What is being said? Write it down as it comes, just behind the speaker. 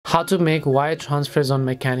how to make wire transfers on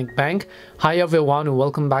Mechanic Bank. Hi everyone and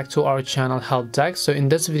welcome back to our channel Help Desk. So in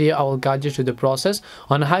this video I will guide you through the process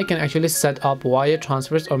on how you can actually set up wire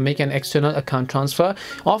transfers or make an external account transfer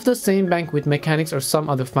of the same bank with Mechanics or some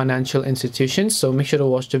other financial institutions. So make sure to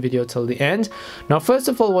watch the video till the end. Now first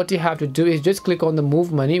of all, what you have to do is just click on the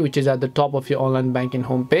Move Money, which is at the top of your online banking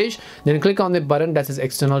homepage. Then click on the button that says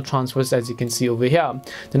external transfers, as you can see over here.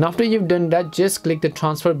 Then after you've done that, just click the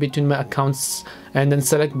transfer between my accounts and then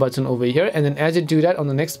select button over here. And then as you do that, on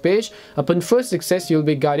the next page, upon first success, you'll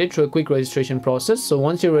be guided through a quick registration process. So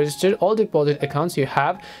once you're registered, all deposit accounts you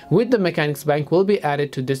have with the Mechanics Bank will be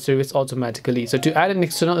added to this service automatically. So to add an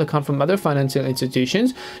external account from other financial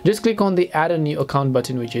institutions, just click on the add a new account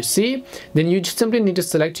button which you see. Then you just simply need to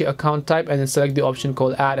select your account type and then select the option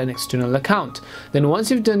called add an external account. Then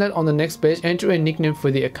once you've done that, on the next page, enter a nickname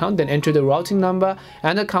for the account, then enter the routing number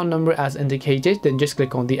and account number as indicated. Then just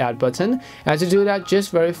click on the add button. As you do that, just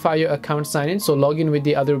verify your account sign in, so log in with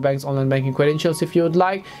the other bank's online banking credentials if you would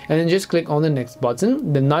like, and then just click on the next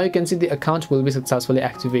button. Then now you can see the account will be successfully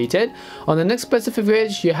activated. On the next specific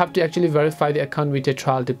page, you have to actually verify the account with a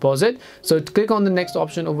trial deposit. So click on the next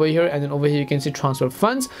option over here, and then over here you can see transfer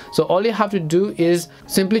funds. So all you have to do is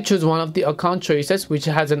simply choose one of the account choices which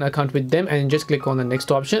has an account with them, and just click on the next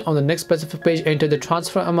option. On the next specific page, enter the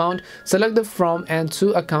transfer amount, select the from and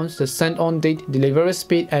to accounts, the send on date, delivery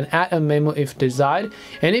speed, and add a memo if desired.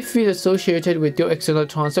 Any fees associated with your external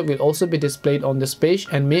transfer will also be displayed on this page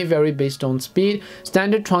and may vary based on speed.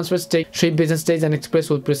 Standard transfers take 3 business days and express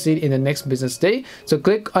will proceed in the next business day. So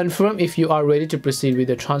click confirm if you are ready to proceed with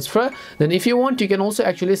the transfer. Then if you want, you can also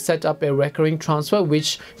actually set up a recurring transfer,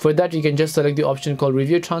 which for that you can just select the option called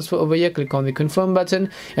review transfer over here, click on the confirm button,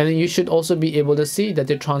 and then you should also be able to see that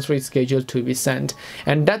the transfer is scheduled to be sent.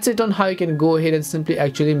 And that's it on how you can go ahead and simply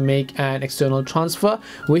actually make an external transfer.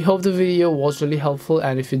 We hope the video was really helpful,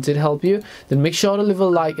 and if it did help you, then make sure to leave a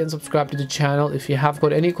like and subscribe to the channel. If you have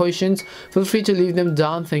got any questions, feel free to leave them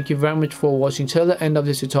down. Thank you very much for watching till the end of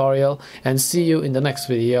this tutorial, and see you in the next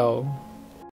video.